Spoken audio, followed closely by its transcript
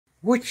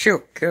What's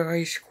up,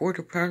 guys?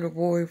 Quarter Pounder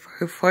Boy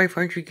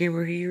 500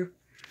 Gamer here.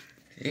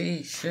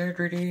 Today's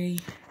Saturday,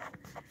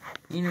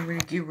 and I'm gonna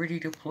get ready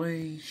to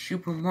play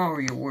Super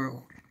Mario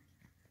World,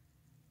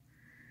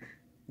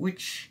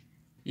 which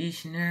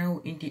is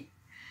now in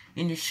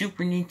the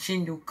Super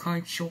Nintendo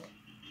console.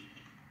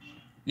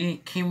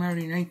 It came out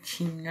in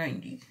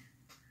 1990.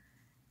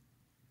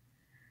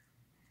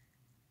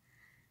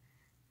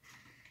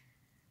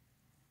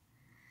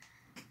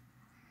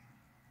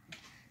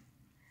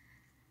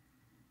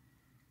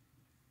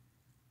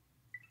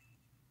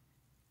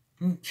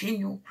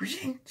 Nintendo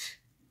presents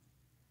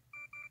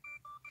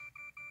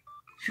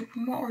Super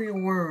Mario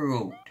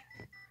World.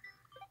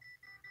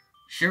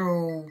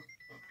 So,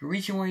 the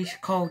reason why it's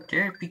called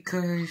that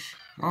because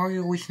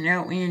Mario is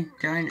now in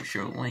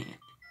Dinosaur Land.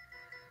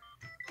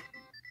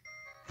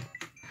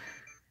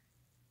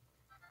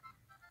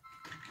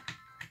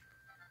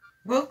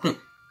 Welcome,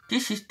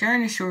 this is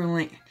Dinosaur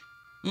Land.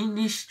 In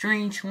this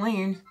strange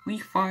land, we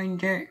find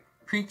that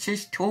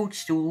Princess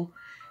Toadstool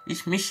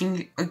is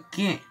missing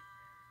again.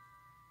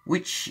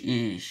 Which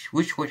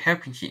what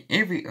happens in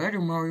every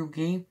other Mario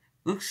game.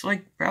 Looks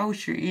like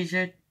Bowser is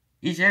at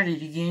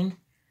it again.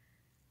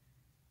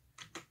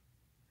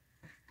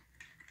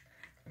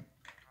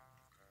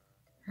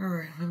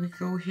 Alright, let me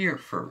go here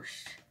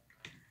first.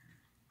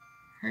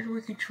 How do I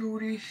control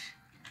this?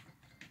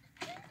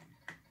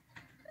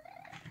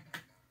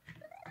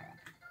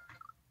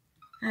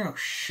 Oh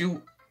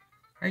shoot,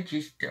 I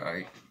just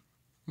died.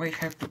 Might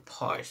have to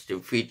pause the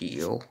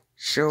video.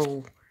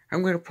 So,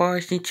 I'm gonna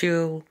pause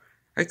until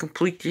I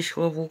complete this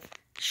level.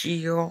 See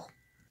y'all.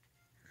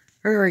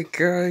 Alright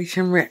guys,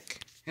 I'm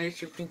Rick. As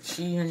you can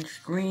see on the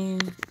screen,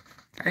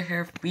 I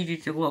have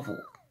beaten the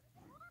level.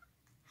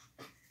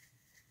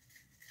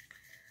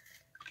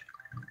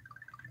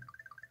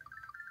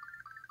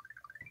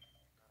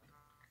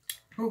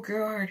 Oh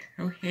god,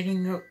 I'm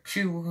heading up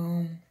to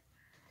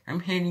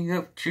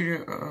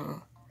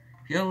the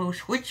Yellow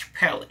Switch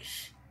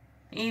Palace.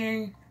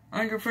 And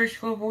on the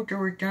first level there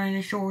were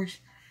dinosaurs.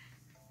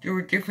 There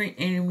were different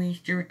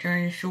enemies, there were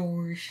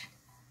dinosaurs,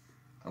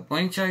 a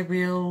bonsai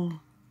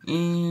bill,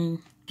 and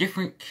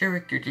different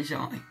character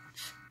designs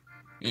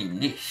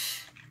in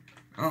this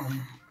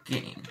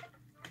game.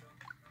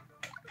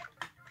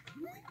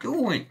 What am I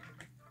doing?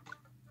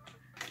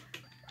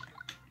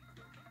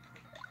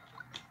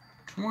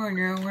 Come on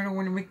now, I don't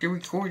want to make the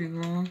recording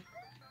long.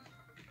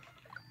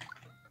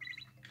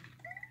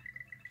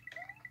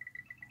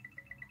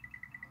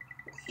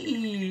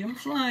 Whee, I'm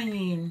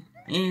flying.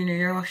 And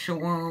they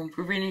also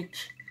prevented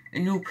a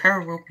new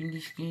power-up in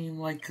this game,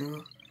 like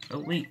a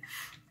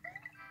leaf.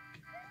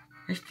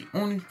 That's the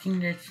only thing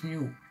that's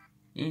new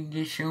in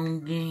this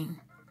game.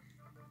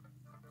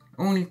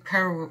 Only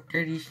power-up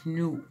that is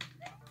new.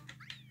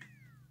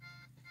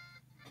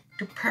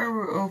 The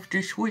power of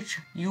the switch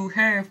you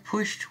have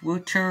pushed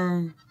will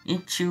turn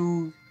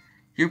into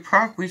your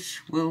progress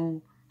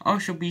will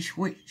also be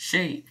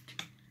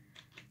saved.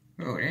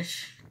 Oh, I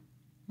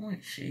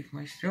want to save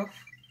my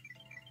stuff.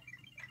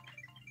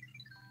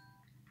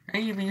 I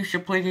even used to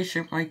play this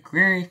at my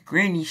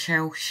granny's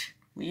house.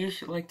 We used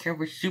to have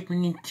a Super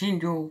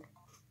Nintendo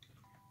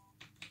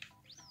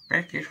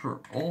back at her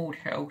old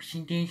house,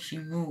 and then she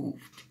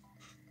moved.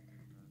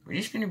 But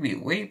it's gonna be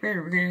way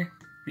better. We're gonna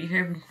be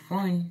having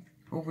fun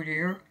over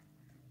there.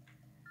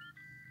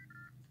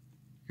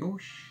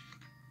 Yoshi.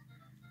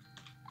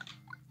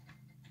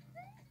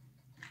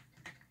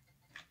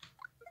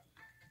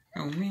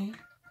 Oh me.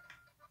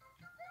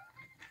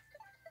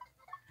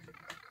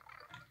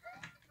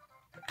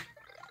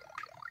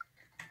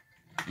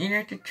 And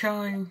at the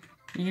time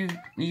you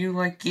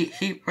get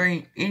hit by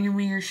an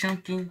enemy or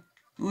something,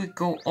 you would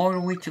go all the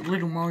way to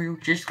Little Mario,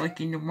 just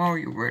like in the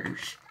Mario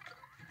Brothers.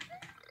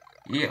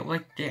 Yeah,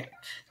 like that.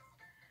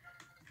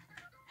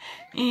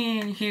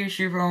 And here's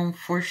your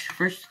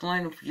first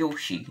line of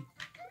Yoshi.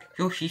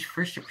 Yoshi's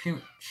first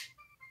appearance.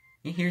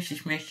 And here's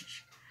his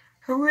message.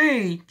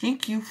 Hooray!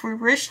 Thank you for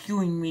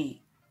rescuing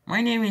me.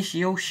 My name is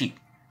Yoshi.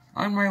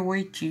 On my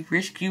way to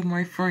rescue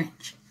my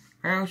friends.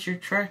 Bowser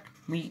trapped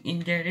me in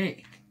that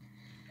egg.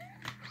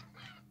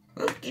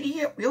 Well,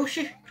 giddy up,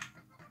 Yoshi.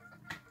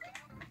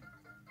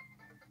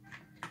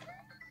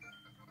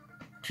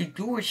 To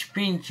do a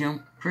spin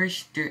jump,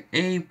 press the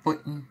A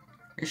button.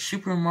 A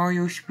Super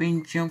Mario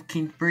spin jump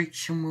can break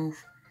some of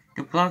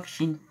the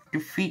blocks and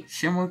defeat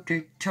some of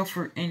the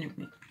tougher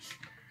enemies.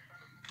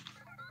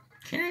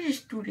 Can I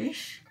just do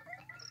this?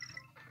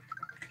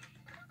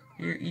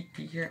 Here, eat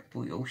the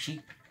apple, Yoshi.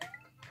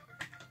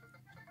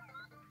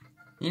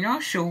 And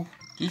also,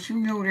 did you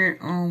know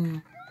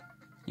that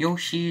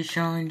Yoshi is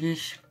on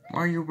this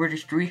Mario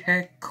Brothers 3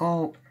 hack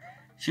called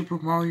Super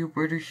Mario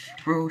Brothers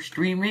Bros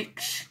 3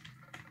 Mix?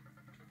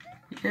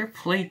 Yeah, I've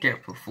played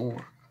that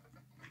before.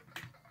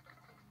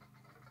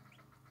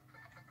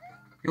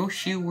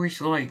 Yoshi was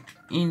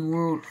in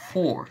World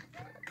 4,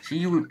 so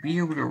you would be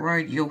able to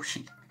ride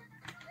Yoshi.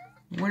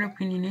 Went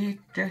up in the egg,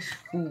 that's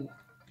cool.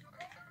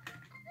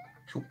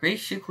 So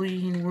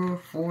basically in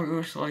World 4 it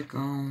was like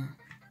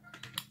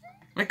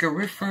like a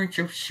reference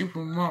of Super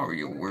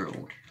Mario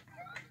World.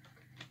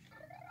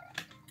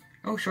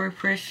 Oh, so I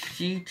press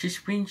C to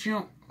spin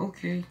jump?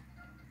 Okay.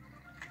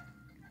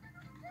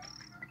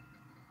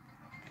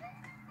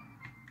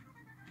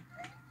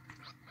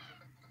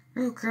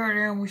 Oh god,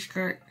 I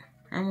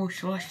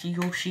almost lost the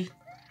Yoshi.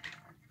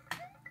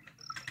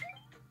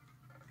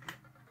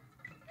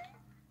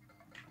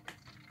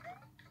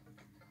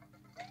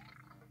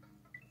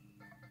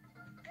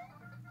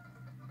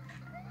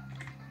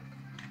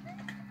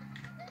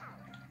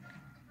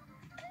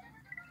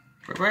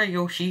 Bye-bye,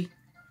 Yoshi.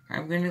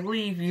 I'm gonna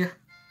leave you.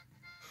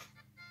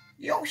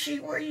 Yoshi,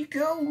 where you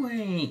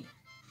going?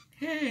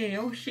 Hey, I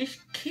was just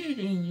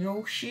kidding,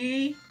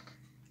 Yoshi.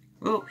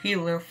 Well, he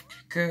left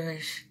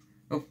because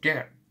of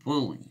that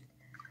bully.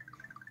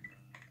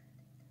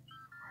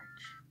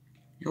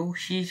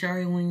 Yoshi's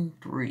Island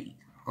 3.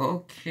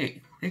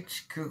 Okay,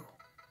 let's go.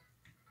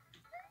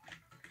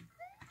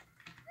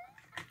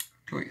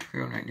 Wait,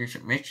 hold on, there's a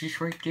message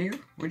right there.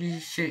 What does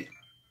it say?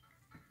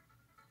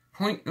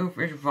 Point of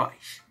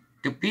advice.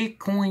 The big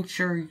coins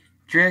are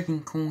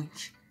dragon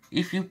coins.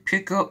 If you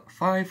pick up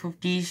 5 of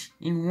these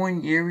in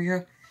one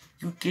area,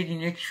 you get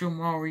an extra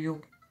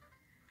Mario.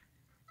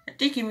 I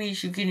think it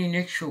means you get an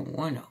extra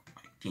 1-up,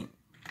 I think.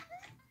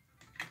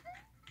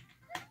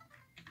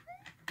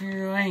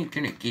 Yeah, I ain't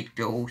gonna get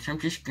those. I'm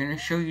just gonna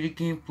show you the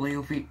gameplay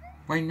of it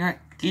by not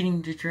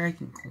getting the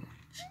dragon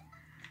coins.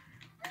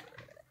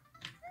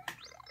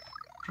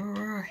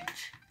 Alright.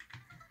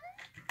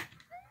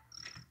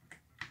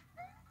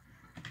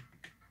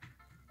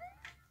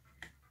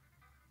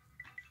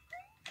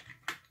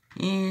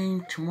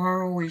 And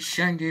tomorrow is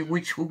Sunday,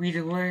 which will be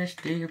the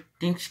last day of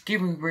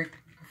Thanksgiving break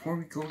before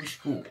we go to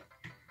school.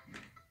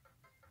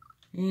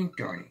 And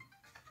darn it.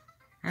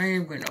 I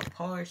am gonna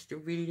pause the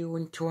video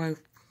until I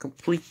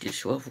complete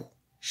this level.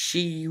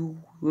 See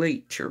you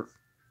later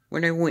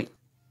when I win.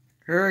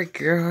 Alright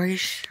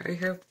guys, I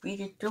have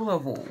beaten the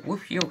level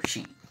with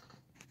Yoshi.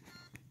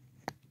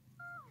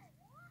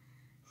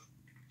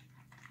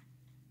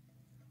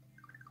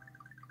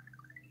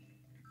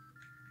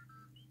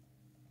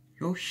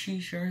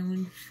 Yoshi's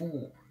Island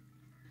 4.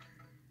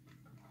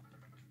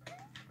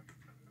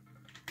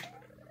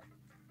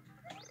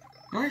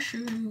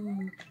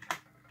 Mushroom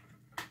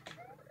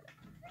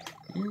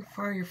and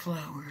fire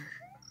flower.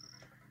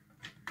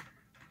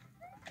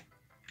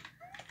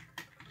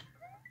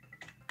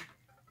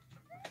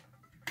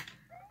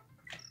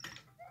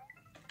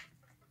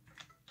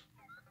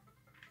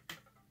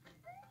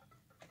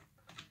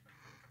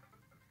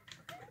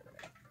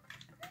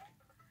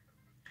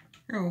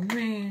 Oh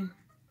man.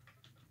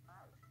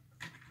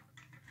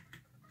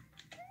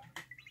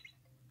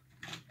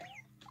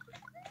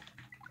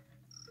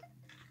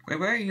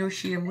 Bye-bye,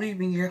 Yoshi, I'm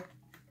leaving you.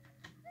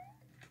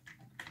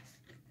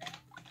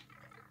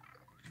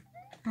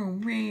 Oh,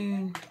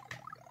 man.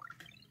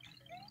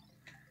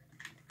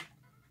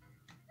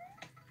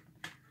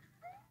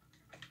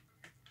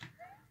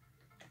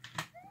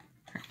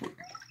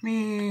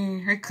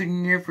 Man, I could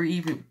never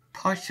even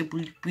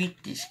possibly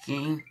beat this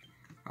game.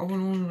 I would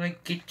only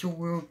like get to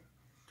World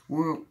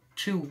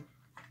 2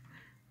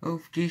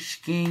 of this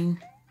game.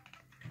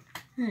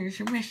 There's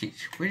a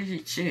message. What does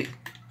it say?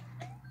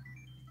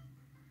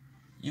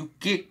 You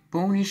get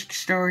bonus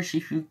stars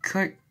if you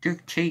cut the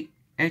tape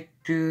at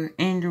the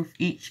end of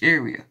each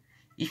area.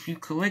 If you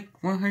collect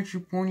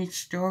 100 bonus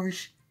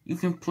stars, you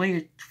can play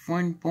a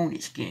fun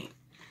bonus game.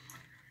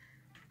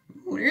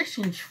 Oh, that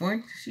seems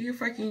fun. See if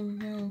I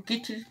can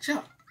get to the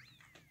top.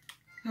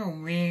 Oh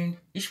man,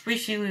 it's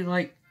basically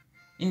like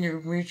in the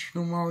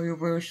original Mario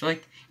Bros.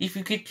 Like, if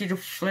you get to the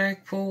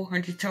flagpole,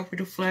 on the top of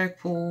the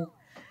flagpole,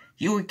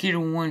 you would get a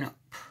 1-up.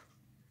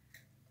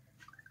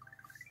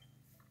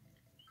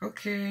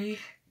 Okay,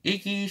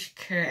 Iggy's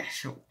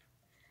Castle.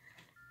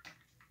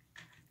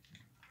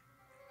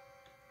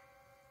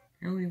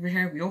 I don't even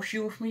have Yoshi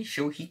with me,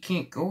 so he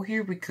can't go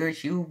here because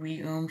he will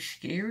be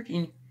scared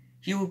and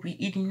he will be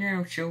eating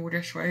now, so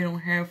that's why I don't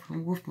have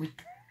him with me.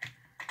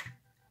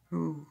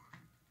 Ooh.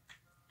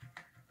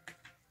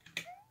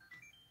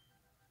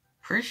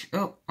 Press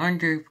up on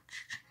the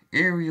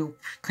aerial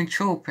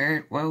control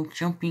pad while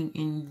jumping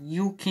and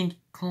you can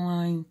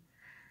climb.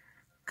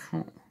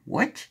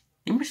 What?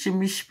 They must have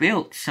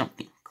misspelled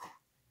something.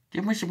 They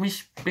must have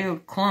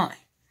misspelled climb.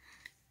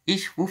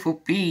 It's with a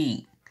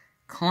B.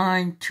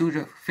 Climb to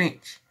the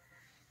fence.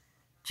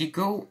 To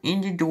go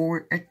in the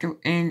door at the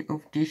end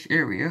of this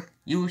area,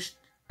 use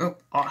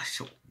up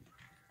also.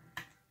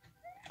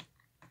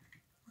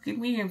 Look at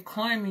me, I'm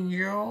climbing,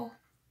 y'all.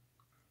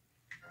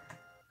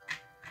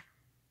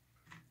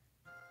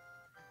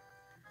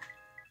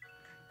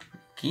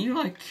 Can you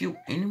like kill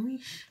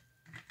enemies?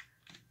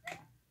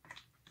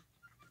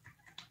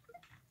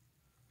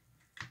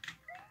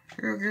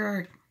 Oh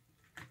god.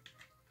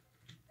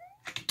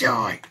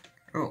 Die!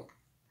 Oh,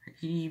 I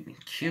didn't even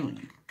kill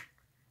you.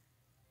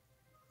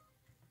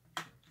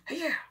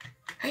 Hey-ya!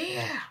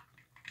 Hey-ya!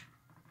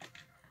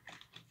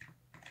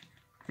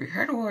 Wait,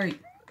 how do I...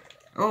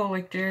 Oh,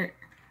 like that.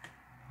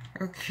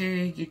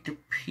 Okay, get the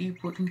P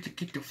button to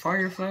get the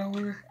fire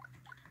flower.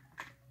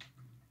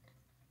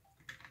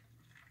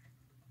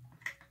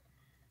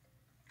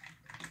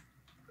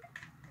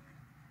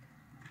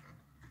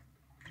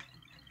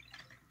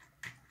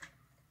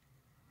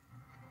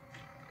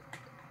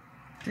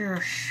 Yeah,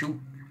 shoot.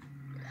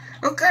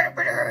 Oh god, I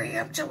better hurry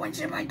up,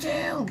 someone's in my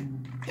tail.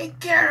 Hey,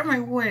 get out of my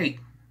way.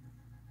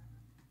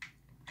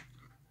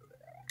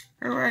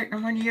 Alright,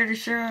 I'm on the other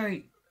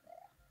side.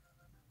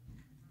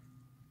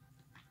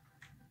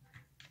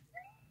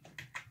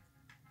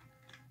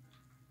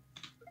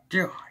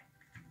 Die.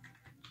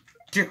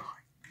 Die.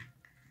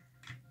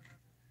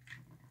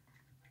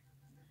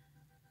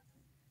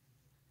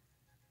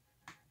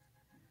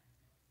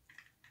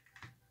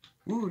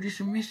 Ooh, there's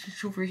a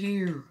message over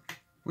here.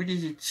 What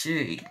does it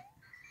say?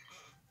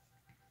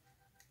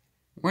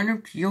 One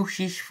of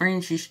Yoshi's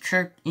friends is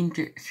trapped in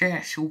the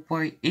castle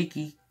by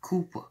Iggy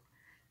Koopa.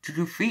 To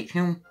defeat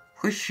him,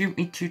 push him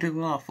into the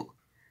lava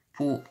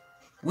pool,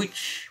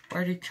 which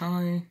at the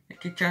time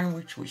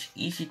which was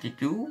easy to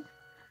do.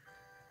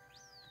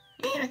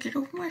 And I get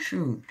off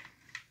mushroom.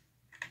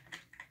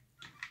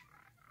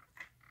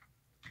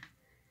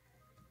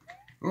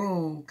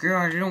 Oh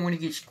god, I don't want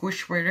to get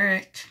squished by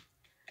that.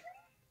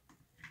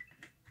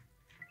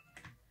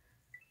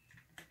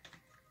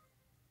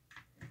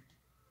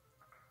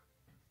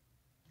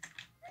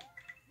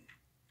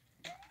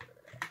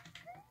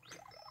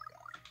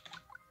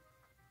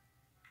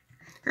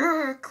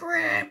 Oh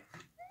crap!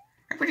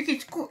 I'm gonna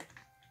get squished.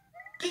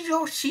 Did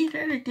y'all see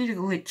that? I did a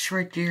glitch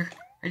right there.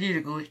 I did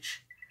a glitch.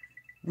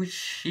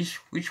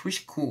 Which was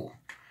cool.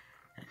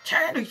 I'm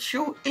trying to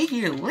show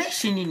Iggy a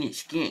lesson in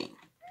this game.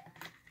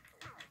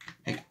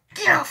 Hey,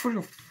 get off of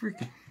the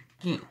freaking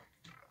game.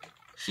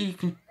 So you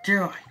can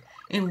die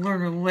and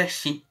learn a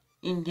lesson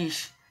in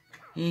this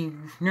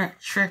game of not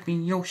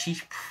trapping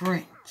Yoshi's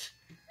friends.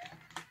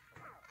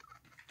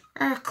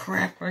 Ah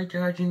crap, I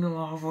died in the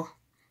lava.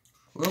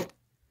 Well,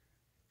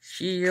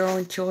 see y'all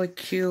until I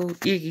kill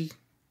Iggy.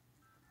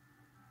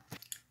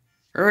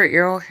 Alright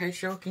y'all,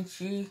 as y'all can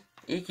see,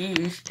 Iggy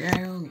is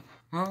down.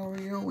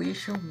 Mario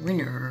is a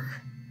winner.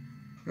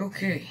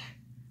 Okay,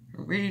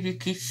 I'm ready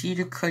to see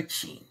the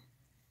cutscene.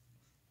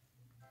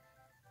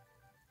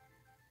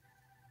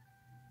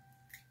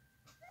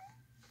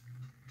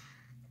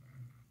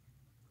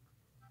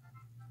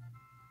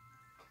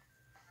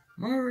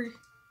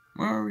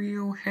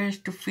 Mario has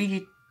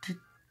defeated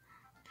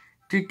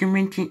the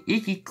Dimension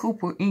Iggy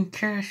Koopa in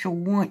Castle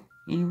 1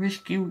 and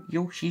rescued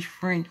Yoshi's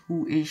friend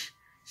who is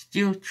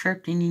still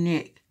trapped in an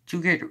egg.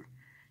 Together,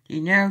 they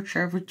now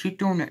travel to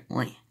Donut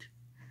Land.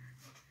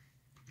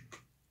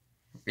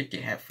 I bet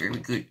they have very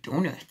good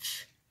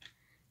donuts.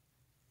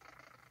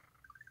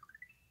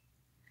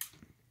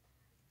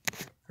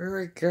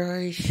 Alright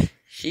guys,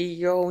 see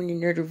y'all in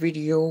another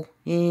video,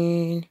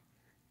 and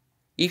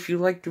if you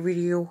liked the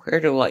video,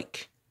 hit a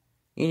like.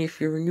 And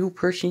if you're a new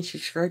person,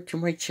 subscribe to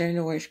my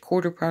channel as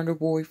Quarter Pounder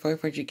Boy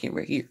 500 Game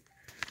right here.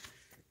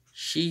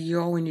 See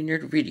y'all in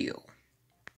another video.